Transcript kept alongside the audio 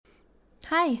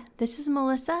Hi, this is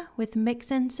Melissa with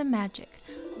Mixin' Some Magic.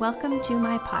 Welcome to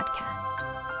my podcast.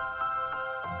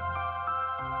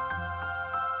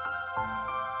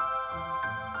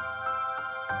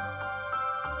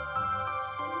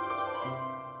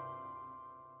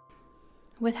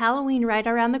 With Halloween right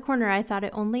around the corner, I thought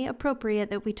it only appropriate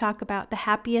that we talk about the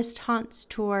Happiest Haunts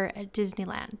tour at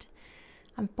Disneyland.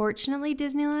 Unfortunately,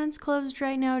 Disneyland's closed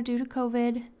right now due to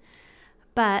COVID,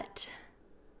 but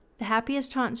the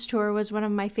Happiest Haunts tour was one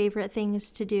of my favorite things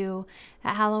to do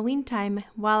at Halloween time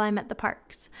while I'm at the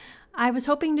parks. I was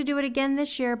hoping to do it again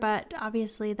this year, but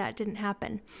obviously that didn't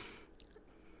happen.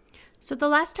 So the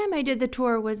last time I did the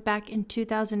tour was back in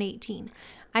 2018.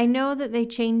 I know that they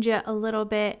change it a little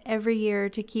bit every year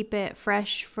to keep it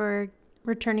fresh for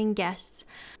returning guests.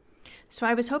 So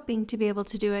I was hoping to be able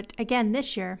to do it again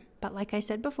this year, but like I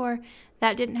said before,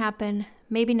 that didn't happen.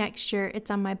 Maybe next year.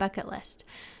 It's on my bucket list.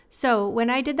 So when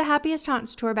I did the Happiest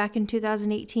Haunts tour back in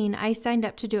 2018, I signed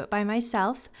up to do it by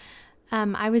myself.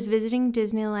 I was visiting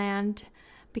Disneyland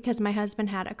because my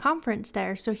husband had a conference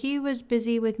there. So he was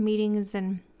busy with meetings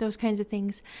and those kinds of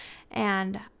things.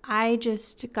 And I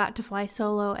just got to fly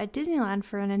solo at Disneyland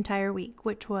for an entire week,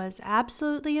 which was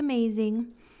absolutely amazing.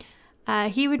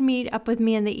 He would meet up with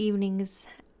me in the evenings,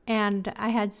 and I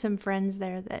had some friends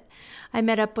there that I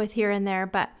met up with here and there.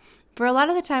 But for a lot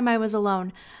of the time I was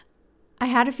alone. I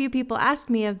had a few people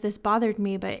ask me if this bothered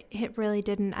me, but it really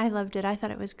didn't. I loved it. I thought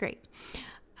it was great.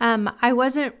 I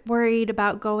wasn't worried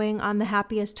about going on the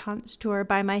Happiest Haunts tour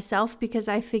by myself because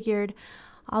I figured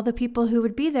all the people who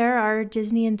would be there are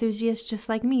Disney enthusiasts just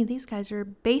like me. These guys are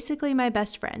basically my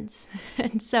best friends.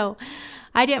 And so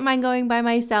I didn't mind going by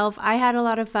myself. I had a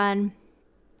lot of fun.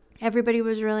 Everybody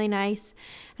was really nice,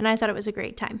 and I thought it was a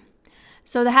great time.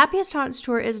 So the Happiest Haunts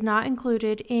tour is not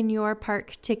included in your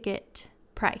park ticket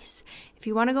price. If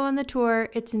you want to go on the tour,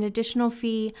 it's an additional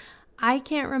fee. I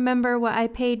can't remember what I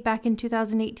paid back in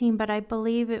 2018, but I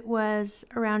believe it was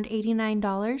around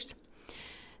 $89.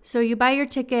 So you buy your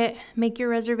ticket, make your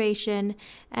reservation,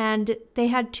 and they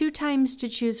had 2 times to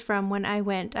choose from when I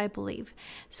went, I believe.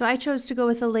 So I chose to go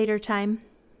with a later time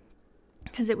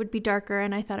because it would be darker,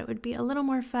 and I thought it would be a little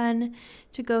more fun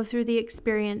to go through the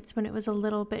experience when it was a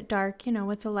little bit dark,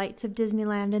 with the lights of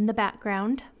Disneyland in the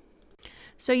background.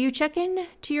 So you check in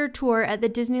to your tour at the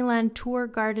Disneyland Tour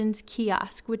Gardens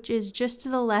kiosk, which is just to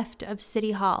the left of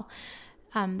City Hall.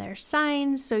 There's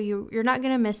signs, so you're not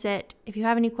going to miss it. If you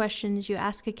have any questions, you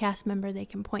ask a cast member. They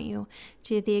can point you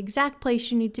to the exact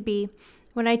place you need to be.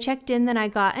 When I checked in, then I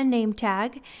got a name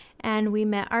tag, and we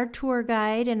met our tour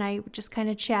guide, and I just kind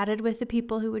of chatted with the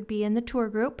people who would be in the tour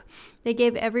group. They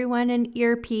gave everyone an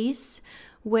earpiece,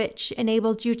 which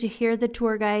enabled you to hear the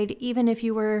tour guide even if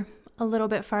you were a little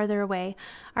bit farther away.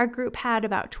 Our group had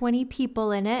about 20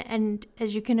 people in it, and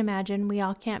as you can imagine, we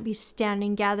all can't be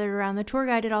standing gathered around the tour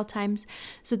guide at all times.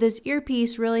 So this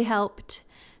earpiece really helped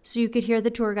so you could hear the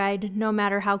tour guide no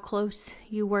matter how close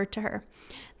you were to her.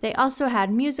 They also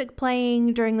had music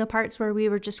playing during the parts where we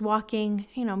were just walking,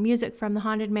 music from the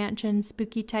Haunted Mansion,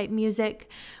 spooky type music,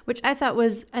 which I thought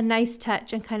was a nice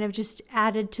touch and kind of just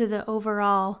added to the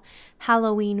overall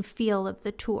Halloween feel of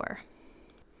the tour.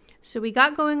 So we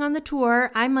got going on the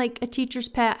tour. I'm like a teacher's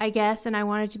pet, I guess, and I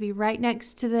wanted to be right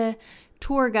next to the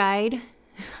tour guide.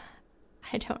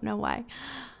 I don't know why.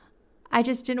 I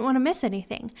just didn't want to miss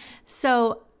anything.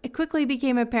 So it quickly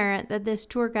became apparent that this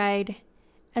tour guide,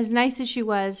 as nice as she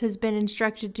was, has been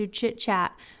instructed to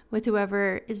chit-chat with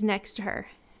whoever is next to her.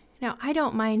 Now, I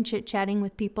don't mind chit-chatting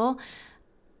with people,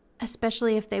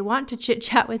 especially if they want to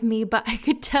chit-chat with me, but I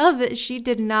could tell that she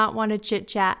did not want to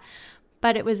chit-chat,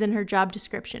 but it was in her job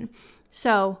description.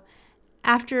 So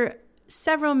after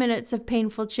several minutes of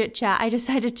painful chit-chat, I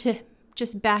decided to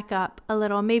just back up a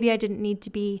little. Maybe I didn't need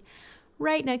to be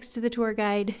right next to the tour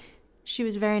guide. She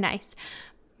was very nice.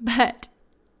 But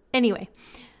anyway,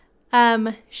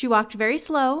 she walked very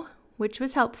slow, which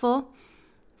was helpful.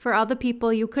 For all the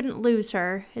people, you couldn't lose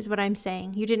her, is what I'm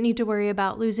saying. You didn't need to worry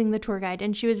about losing the tour guide.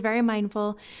 And she was very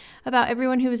mindful about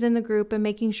everyone who was in the group and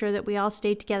making sure that we all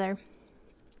stayed together.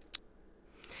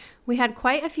 We had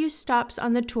quite a few stops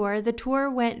on the tour. The tour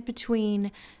went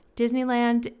between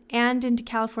Disneyland and into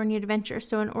California Adventure.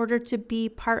 So in order to be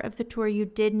part of the tour, you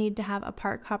did need to have a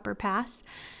park hopper pass.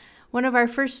 One of our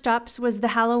first stops was the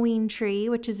Halloween tree,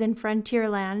 which is in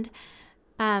Frontierland.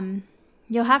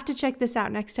 You'll have to check this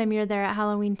out next time you're there at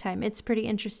Halloween time. It's pretty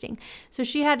interesting. So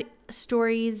she had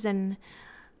stories and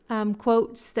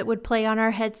quotes that would play on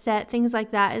our headset, things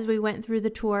like that as we went through the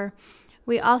tour.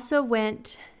 We also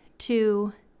went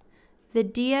to the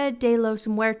Dia de los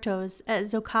Muertos at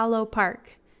Zocalo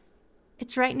Park.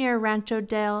 It's right near Rancho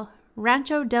del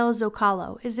Rancho del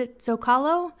Zocalo. Is it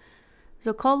Zocalo?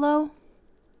 Zocalo?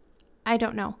 I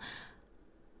don't know.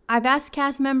 I've asked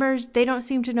cast members. They don't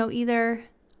seem to know either.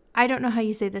 I don't know how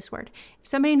you say this word. If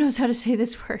somebody knows how to say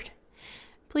this word,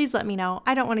 please let me know.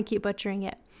 I don't want to keep butchering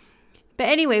it. But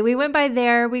anyway, we went by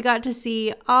there. We got to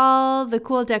see all the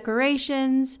cool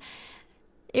decorations.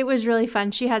 It was really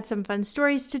fun. She had some fun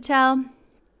stories to tell.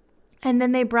 And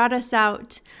then they brought us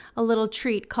out a little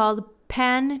treat called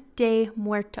Pan de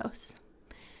Muertos.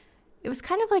 It was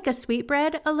kind of like a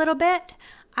sweetbread a little bit.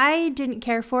 I didn't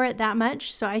care for it that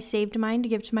much, so I saved mine to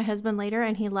give to my husband later,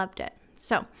 and he loved it.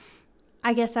 So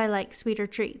I guess I like sweeter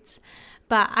treats.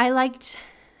 But I liked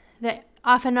that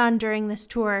off and on during this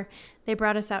tour, they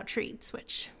brought us out treats,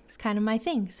 which is kind of my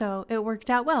thing, so it worked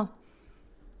out well.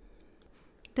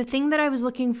 The thing that I was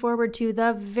looking forward to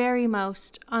the very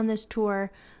most on this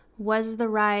tour was the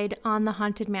ride on the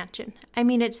Haunted Mansion. I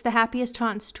mean, it's the Happiest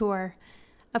Haunts tour.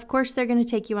 Of course, they're going to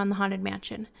take you on the Haunted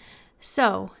Mansion.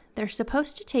 So they're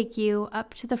supposed to take you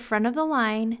up to the front of the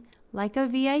line like a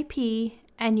VIP,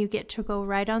 and you get to go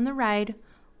right on the ride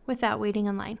without waiting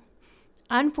in line.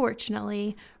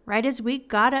 Unfortunately, right as we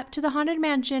got up to the Haunted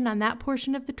Mansion on that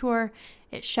portion of the tour,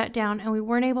 it shut down and we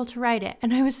weren't able to ride it.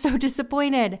 And I was so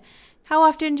disappointed. How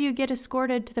often do you get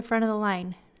escorted to the front of the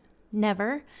line?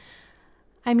 Never.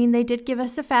 I mean, they did give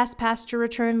us a fast pass to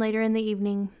return later in the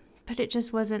evening, but it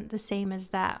just wasn't the same as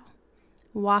that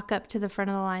walk up to the front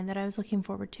of the line that I was looking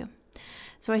forward to.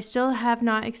 So I still have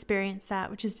not experienced that,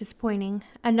 which is disappointing.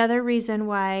 Another reason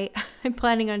why I'm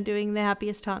planning on doing the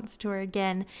Happiest Haunts tour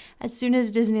again as soon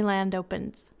as Disneyland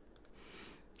opens.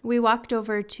 We walked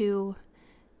over to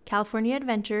California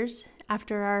Adventures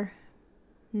after our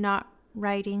not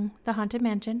riding the Haunted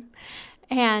Mansion,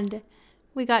 and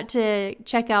we got to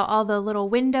check out all the little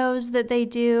windows that they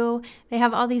do. They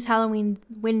have all these Halloween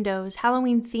windows,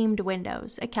 Halloween-themed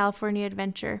windows at California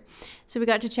Adventure. So we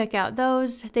got to check out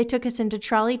those. They took us into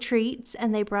Trolley Treats,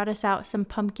 and they brought us out some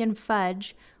pumpkin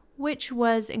fudge, which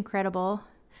was incredible.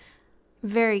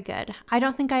 Very good. I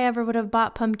don't think I ever would have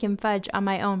bought pumpkin fudge on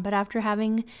my own, but after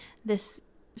having this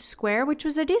square, which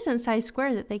was a decent-sized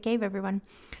square that they gave everyone,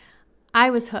 I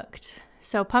was hooked.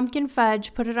 So pumpkin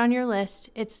fudge, put it on your list.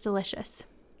 It's delicious.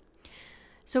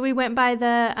 So we went by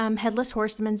the Headless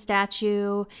Horseman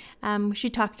statue. She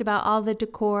talked about all the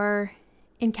decor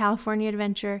in California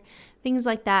Adventure, things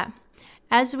like that.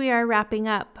 As we are wrapping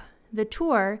up the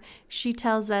tour, she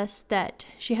tells us that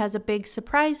she has a big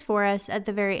surprise for us at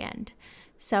the very end.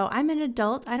 So I'm an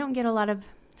adult. I don't get a lot of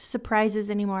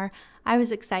surprises anymore. I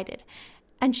was excited.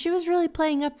 And she was really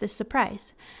playing up this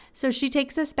surprise. So she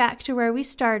takes us back to where we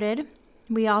started.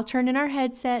 We all turn in our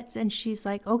headsets, and she's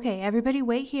like, okay, everybody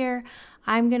wait here.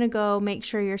 I'm going to go make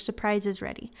sure your surprise is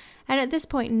ready. And at this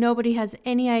point, nobody has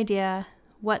any idea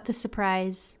what the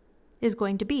surprise is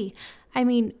going to be. I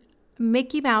mean,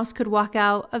 Mickey Mouse could walk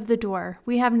out of the door.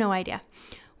 We have no idea.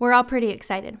 We're all pretty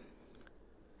excited.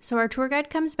 So our tour guide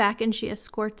comes back, and she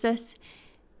escorts us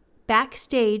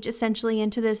backstage, essentially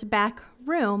into this back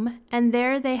room. And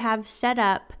there they have set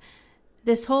up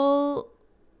this whole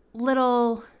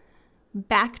little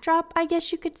backdrop, I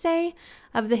guess you could say,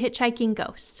 of the hitchhiking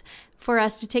ghosts for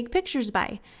us to take pictures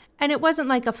by. And it wasn't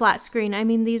like a flat screen. I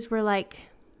mean, these were like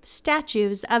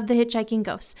statues of the hitchhiking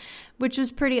ghosts, which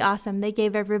was pretty awesome. They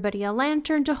gave everybody a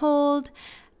lantern to hold,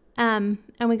 and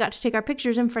we got to take our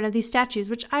pictures in front of these statues,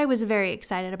 which I was very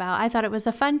excited about. I thought it was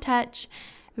a fun touch,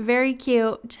 very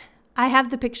cute. I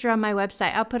have the picture on my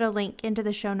website. I'll put a link into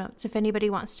the show notes if anybody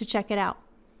wants to check it out.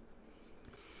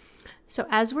 So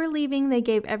as we're leaving, they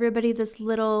gave everybody this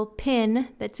little pin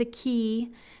that's a key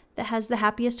that has the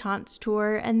Happiest Haunts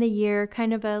tour and the year,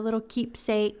 kind of a little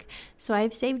keepsake. So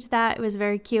I've saved that. It was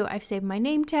very cute. I've saved my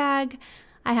name tag.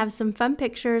 I have some fun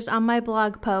pictures on my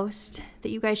blog post that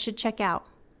you guys should check out.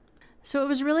 So it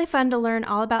was really fun to learn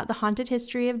all about the haunted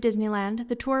history of Disneyland.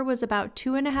 The tour was about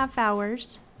 2.5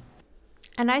 hours,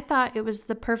 and I thought it was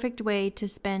the perfect way to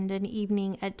spend an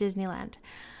evening at Disneyland.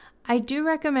 I do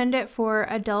recommend it for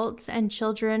adults and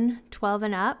children 12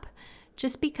 and up,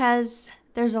 just because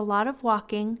there's a lot of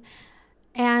walking,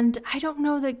 and I don't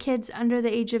know that kids under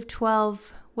the age of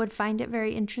 12 would find it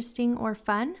very interesting or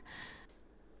fun.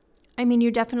 I mean, you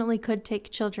definitely could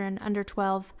take children under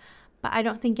 12, but I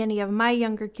don't think any of my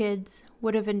younger kids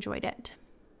would have enjoyed it.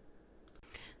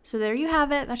 So there you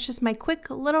have it. That's just my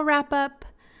quick little wrap up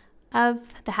of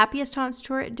the Happiest Haunts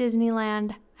tour at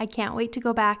Disneyland. I can't wait to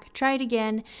go back, try it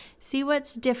again, see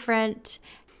what's different,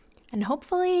 and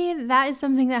hopefully that is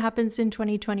something that happens in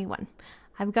 2021.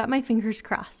 I've got my fingers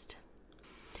crossed.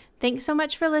 Thanks so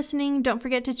much for listening. Don't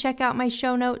forget to check out my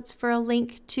show notes for a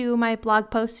link to my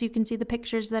blog post so you can see the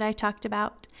pictures that I talked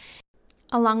about.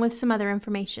 along with some other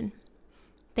information.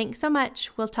 Thanks so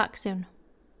much. We'll talk soon.